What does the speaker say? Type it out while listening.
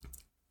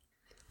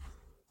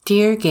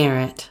Dear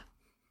Garrett,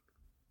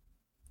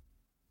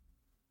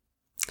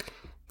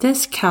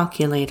 this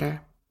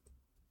calculator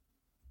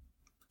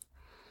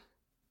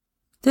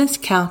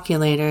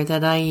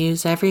that I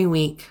use every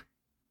week,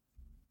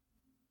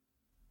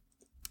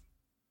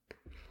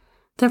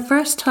 the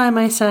first time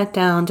I sat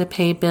down to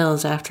pay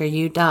bills after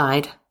you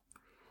died,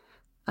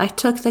 I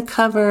took the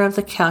cover of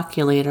the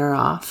calculator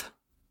off,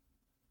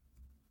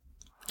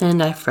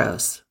 and I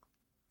froze.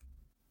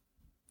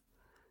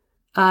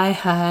 I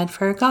had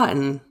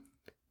forgotten.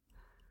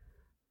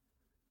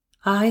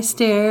 I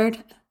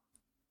stared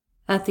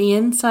at the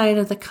inside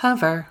of the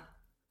cover,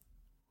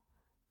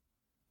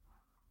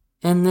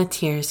 and the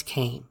tears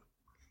came.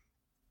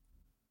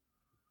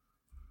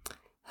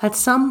 At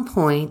some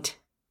point,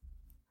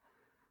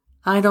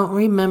 I don't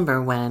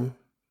remember when,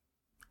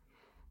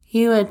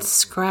 you had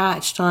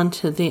scratched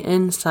onto the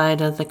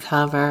inside of the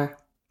cover,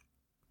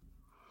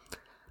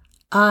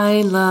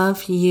 "I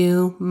love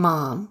you,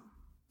 Mom."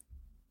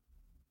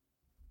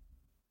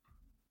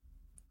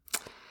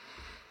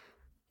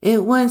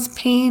 It was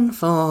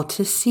painful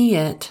to see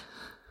it,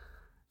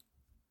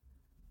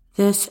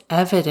 this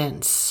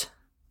evidence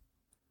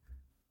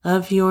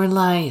of your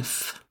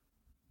life,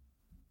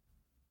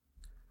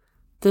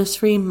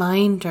 this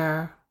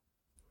reminder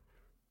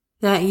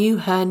that you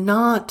had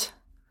not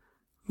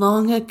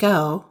long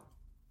ago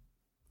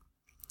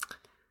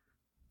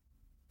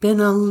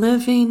been a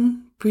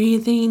living,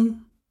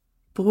 breathing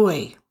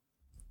boy.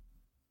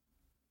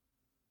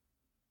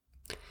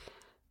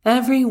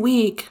 Every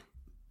week,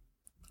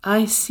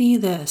 I see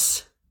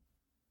this.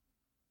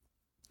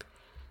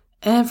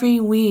 Every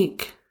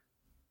week,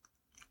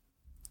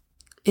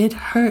 it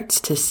hurts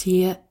to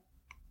see it.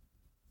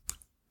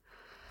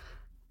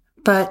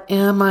 But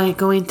am I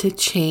going to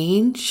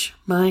change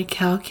my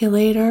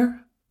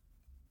calculator?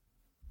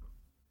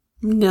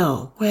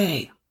 No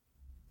way.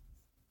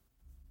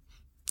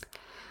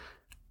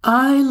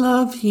 "I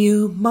love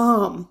you,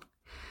 Mom,"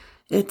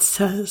 it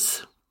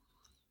says.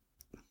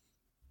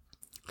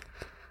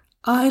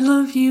 "I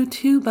love you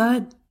too,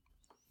 bud.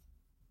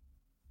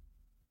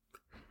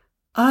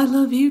 I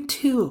love you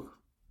too."